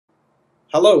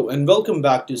Hello and welcome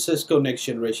back to Cisco Next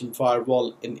Generation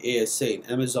Firewall in ASA in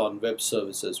Amazon Web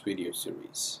Services video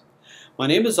series. My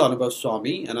name is Anubhav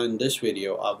Swami, and in this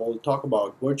video I will talk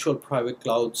about virtual private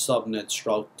cloud, subnets,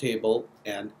 route table,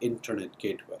 and internet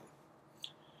gateway.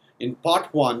 In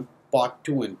part 1, part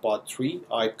 2, and part 3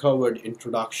 I covered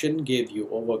introduction, gave you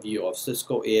overview of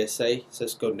Cisco ASA,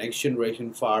 Cisco Next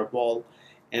Generation Firewall,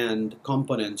 and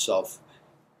components of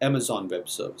Amazon Web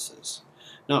Services.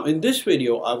 Now in this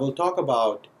video I will talk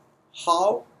about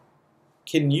how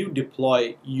can you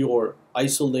deploy your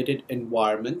isolated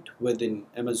environment within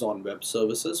Amazon Web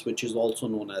Services, which is also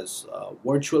known as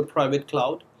virtual private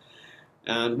cloud,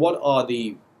 and what are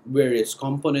the various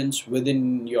components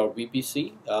within your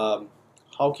VPC.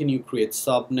 How can you create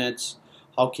subnets,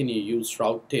 how can you use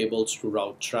route tables to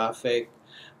route traffic.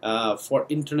 For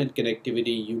internet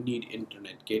connectivity, you need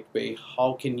internet gateway.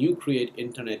 How can you create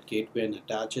internet gateway and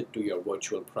attach it to your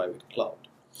virtual private cloud?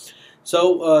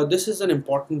 So this is an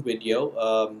important video.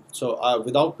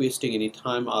 Without wasting any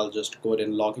time, I'll just go ahead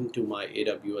and log into my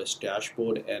AWS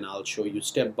dashboard, and I'll show you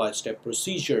step-by-step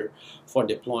procedure for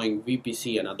deploying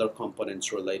VPC and other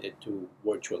components related to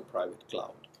virtual private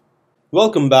cloud.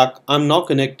 Welcome back. I'm now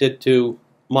connected to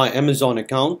my Amazon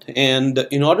account, and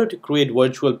in order to create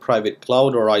virtual private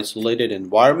cloud or isolated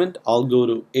environment, I'll go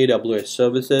to AWS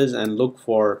services and look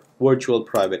for virtual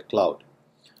private cloud.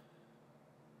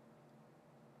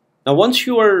 Now once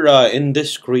you are in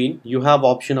this screen, you have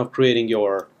option of creating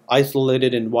your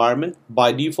isolated environment.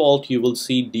 By default you will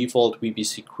see default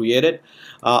VPC created.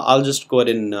 I'll just go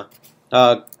ahead and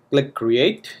click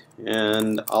create,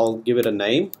 and I'll give it a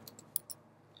name.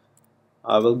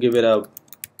 I will give it a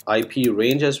IP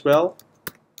range as well,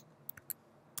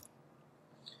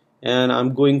 and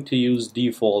I'm going to use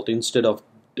default instead of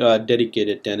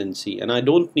dedicated tenancy, and I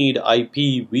don't need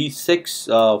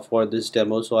IPv6 for this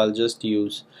demo, so I'll just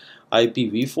use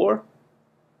IPv4.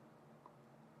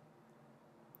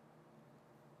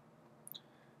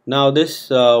 Now this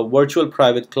virtual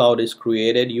private cloud is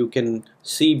created. You can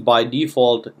see by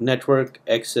default network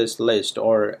access list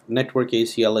or network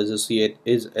ACL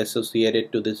is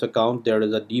associated to this account. There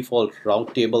is a default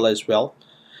route table as well.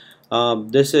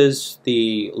 This is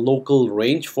the local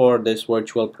range for this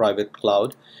virtual private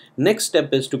cloud. Next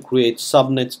step is to create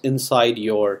subnets inside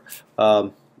your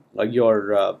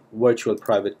virtual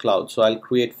private cloud. So I'll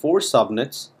create 4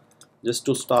 subnets. Just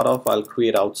to start off, I'll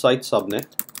create outside subnet.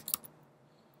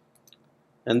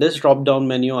 And this drop down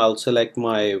menu, I'll select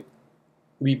my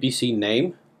VPC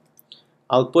name.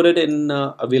 I'll put it in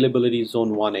availability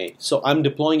zone 1A. So I'm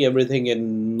deploying everything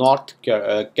in North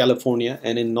California,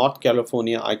 and in North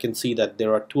California I can see that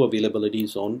there are 2 availability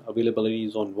zone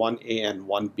 1A and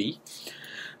 1B.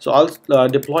 So I'll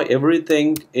deploy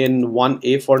everything in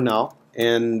 1A for now,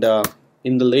 and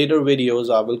in the later videos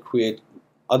I will create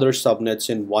other subnets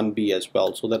in 1B as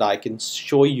well, so that I can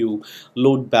show you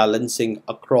load balancing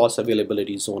across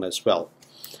availability zone as well.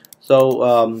 So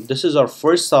this is our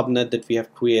first subnet that we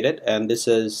have created, and this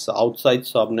is outside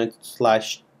subnet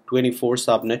 /24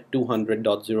 subnet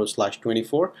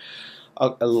 200.0/24.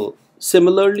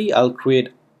 Similarly, I'll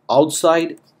create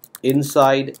outside,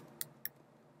 inside.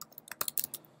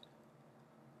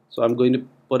 So I'm going to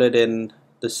put it in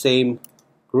the same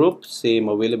group, same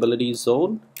availability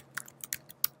zone.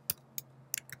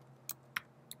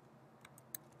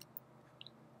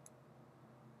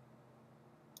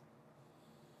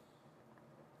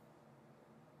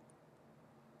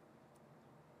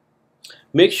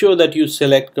 Make sure that you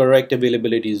select correct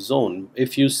availability zone.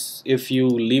 If you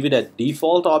leave it at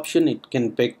default option, it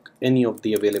can pick any of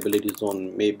the availability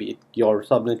zone. Maybe your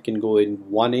subnet can go in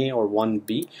 1A or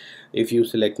 1B if you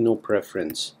select no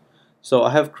preference. So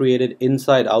I have created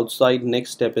inside, outside.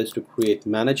 Next step is to create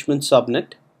management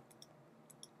subnet.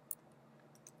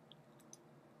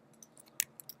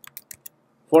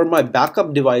 For my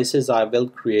backup devices, I will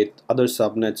create other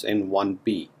subnets in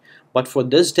 1B. But for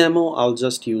this demo, I'll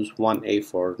just use 1A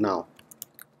for now.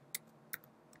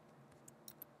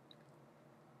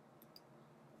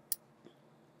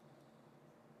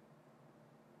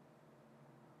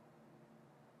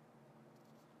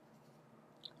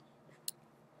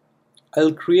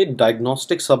 I'll create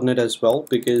diagnostic subnet as well,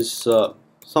 because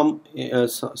some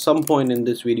point in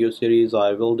this video series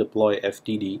I will deploy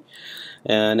FTD,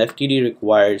 and FTD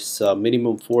requires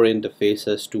minimum 4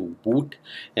 interfaces to boot,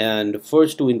 and the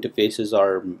first 2 interfaces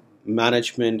are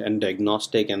management and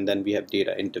diagnostic, and then we have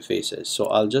data interfaces. So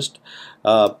I'll just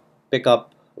pick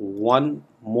up one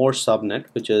more subnet,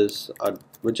 which is a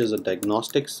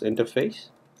diagnostics interface.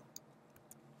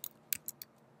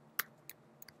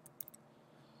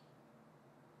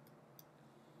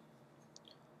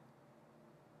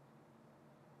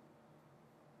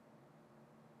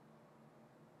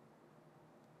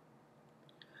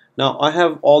 Now I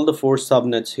have all the 4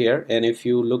 subnets here, and if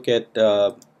you look at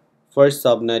first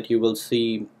subnet, you will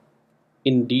see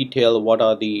in detail what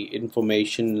are the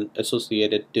information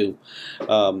associated to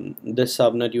this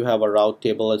subnet. You have a route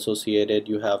table associated,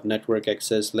 you have network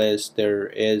access list, there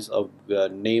is a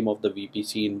name of the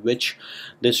VPC in which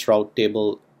this route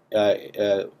table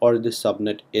or this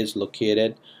subnet is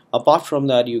located. Apart from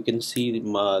that, you can see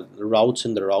the routes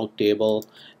in the route table,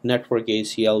 network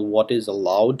ACL, what is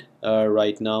allowed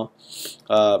right now.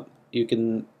 You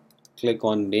can click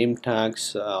on name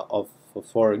tags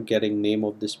for getting name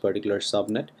of this particular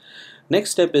subnet.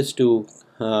 Next step is to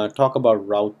talk about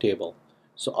route table.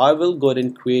 So I will go ahead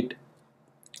and create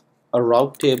a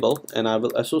route table, and I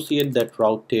will associate that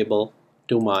route table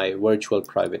to my virtual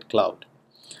private cloud.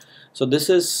 So this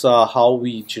is how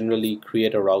we generally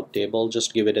create a route table.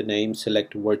 Just give it a name,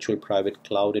 select virtual private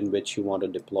cloud in which you want to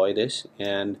deploy this,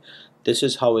 and this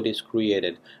is how it is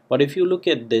created. But if you look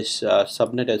at this,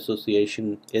 subnet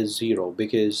association is 0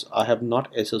 because I have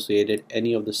not associated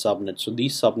any of the subnets. So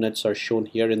these subnets are shown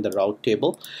here in the route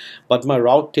table, but my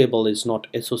route table is not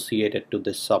associated to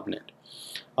this subnet.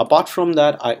 Apart from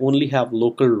that, I only have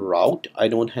local route. I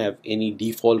don't have any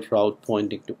default route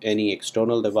pointing to any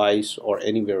external device or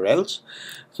anywhere else.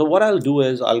 So what I'll do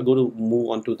is I'll go to move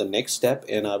on to the next step,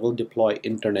 and I will deploy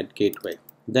internet gateway.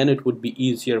 Then it would be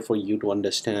easier for you to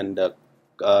understand the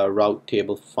route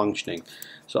table functioning.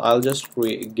 So I'll just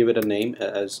give it a name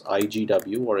as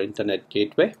IGW, or internet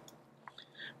gateway.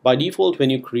 By default,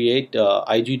 when you create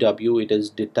IGW, it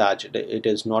is detached. It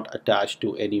is not attached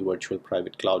to any virtual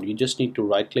private cloud. You just need to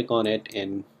right click on it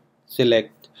and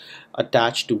select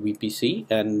attach to VPC,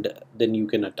 and then you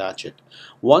can attach it.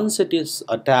 Once it is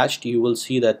attached, you will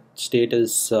see that state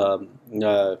is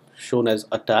shown as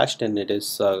attached, and it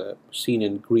is seen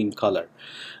in green color.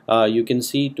 You can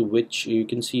see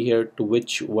here to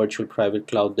which virtual private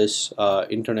cloud this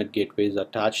internet gateway is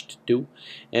attached to,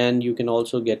 and you can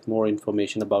also get more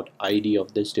information about ID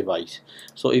of this device.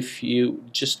 So if you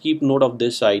just keep note of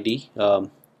this ID,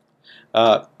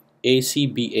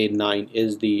 ACBA9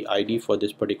 is the ID for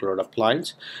this particular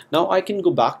appliance. Now I can go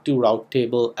back to route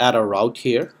table, add a route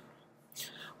here.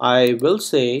 I will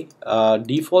say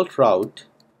default route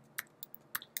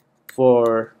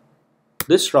for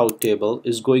this route table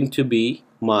is going to be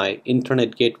my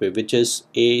internet gateway, which is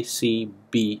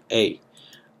ACBA9,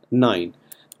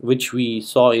 which we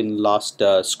saw in last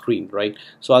screen, right?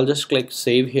 So I'll just click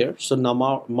save here. So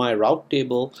now my route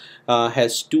table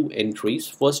has 2 entries.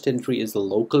 First entry is the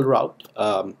local route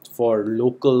for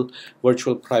local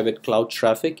virtual private cloud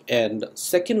traffic, and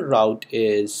second route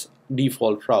is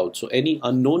default route. So any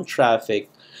unknown traffic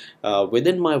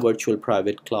within my virtual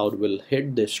private cloud will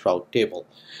hit this route table.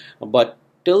 But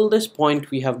till this point,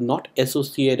 we have not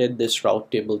associated this route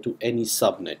table to any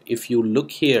subnet. If you look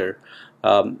here,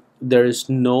 there is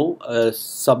no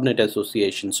subnet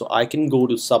association. So I can go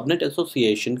to subnet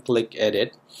association, click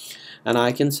edit, and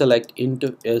I can select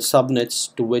into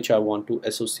subnets to which I want to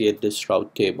associate this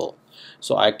route table.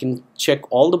 So I can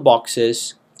check all the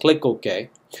boxes, click OK.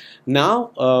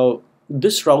 Now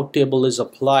this route table is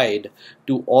applied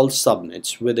to all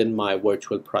subnets within my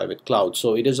virtual private cloud.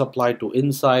 So it is applied to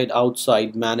inside,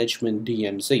 outside, management,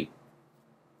 DMZ.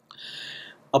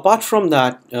 Apart from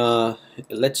that,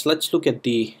 let's look at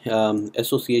the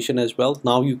association as well.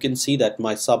 Now you can see that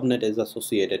my subnet is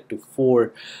associated to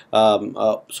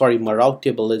my route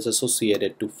table is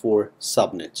associated to 4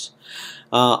 subnets.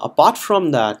 Apart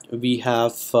from that, we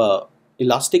have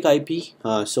elastic IP.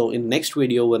 So in next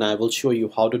video, when I will show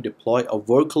you how to deploy a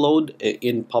workload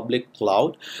in public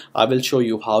cloud, I will show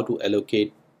you how to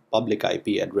allocate public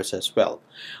IP address as well.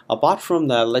 Apart from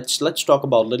that, let's talk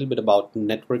about a little bit about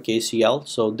network ACL.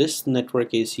 So this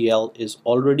network ACL is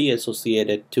already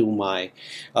associated to my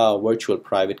virtual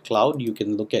private cloud. You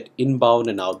can look at inbound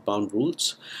and outbound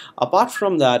rules. Apart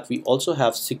from that, we also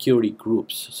have security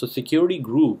groups. So security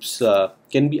groups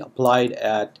can be applied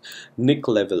at NIC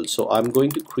level. So I'm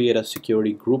going to create a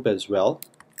security group as well.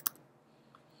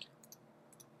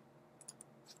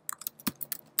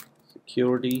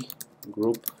 Security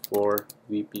group for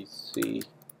VPC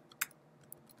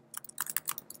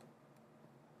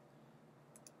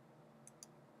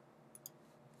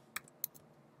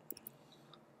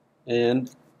and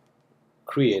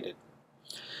create it.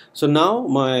 So now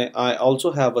I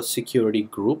also have a security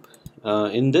group.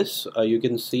 In this you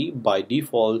can see by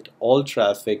default all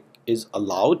traffic is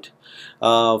allowed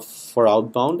for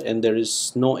outbound, and there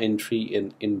is no entry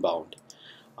in inbound.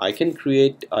 I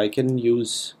can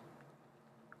use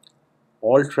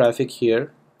all traffic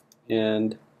here,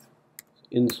 and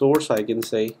in source I can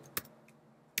say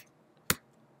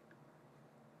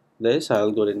this,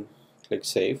 I'll go and click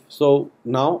save. So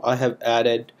now I have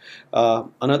added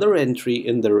another entry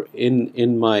in the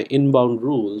in my inbound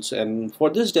rules, and for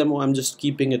this demo I'm just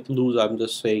keeping it loose. I'm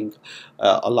just saying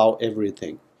allow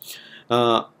everything,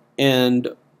 and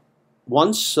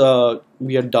once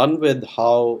we are done with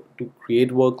how to create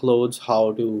workloads,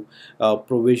 how to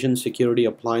provision security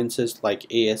appliances like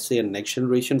ASA and next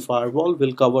generation firewall,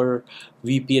 we'll cover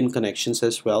VPN connections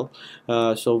as well.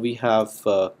 So we have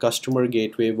customer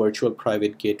gateway, virtual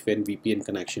private gateway, and VPN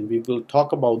connection. We will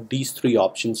talk about these three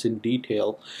options in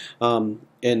detail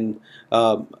in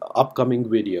upcoming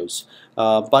videos.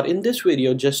 But in this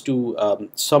video, just to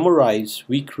summarize,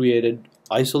 we created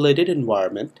isolated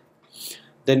environment.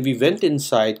 Then we went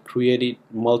inside, created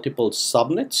multiple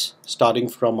subnets, starting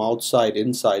from outside,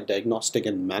 inside, diagnostic,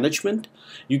 and management.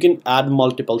 You can add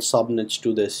multiple subnets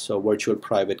to this virtual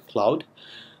private cloud.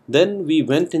 Then we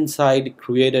went inside,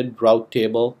 created route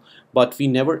table, but we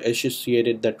never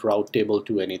associated that route table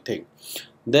to anything.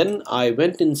 Then I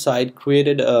went inside,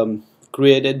 created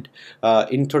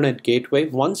internet gateway.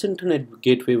 Once internet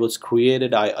gateway was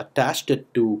created, I attached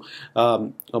it to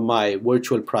my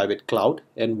virtual private cloud,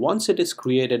 and once it is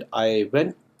created, I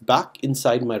went back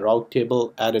inside my route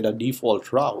table, added a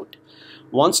default route.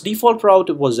 Once default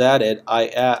route was added,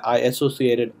 I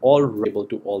associated all route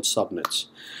to all subnets.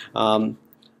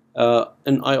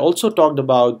 And I also talked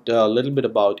about a little bit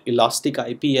about elastic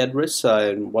IP address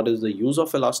and what is the use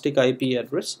of elastic IP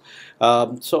address.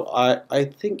 So I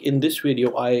think in this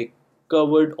video I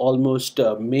covered almost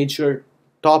major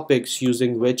topics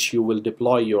using which you will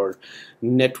deploy your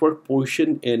network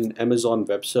portion in Amazon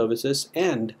Web Services,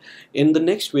 and in the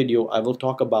next video I will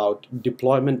talk about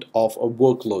deployment of a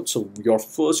workload, so your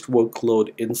first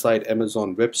workload inside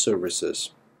Amazon Web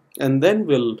Services, and then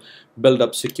we'll build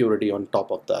up security on top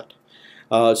of that.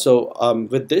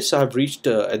 With this, I've reached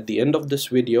at the end of this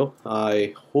video.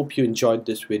 I hope you enjoyed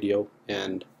this video,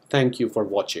 and thank you for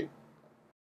watching.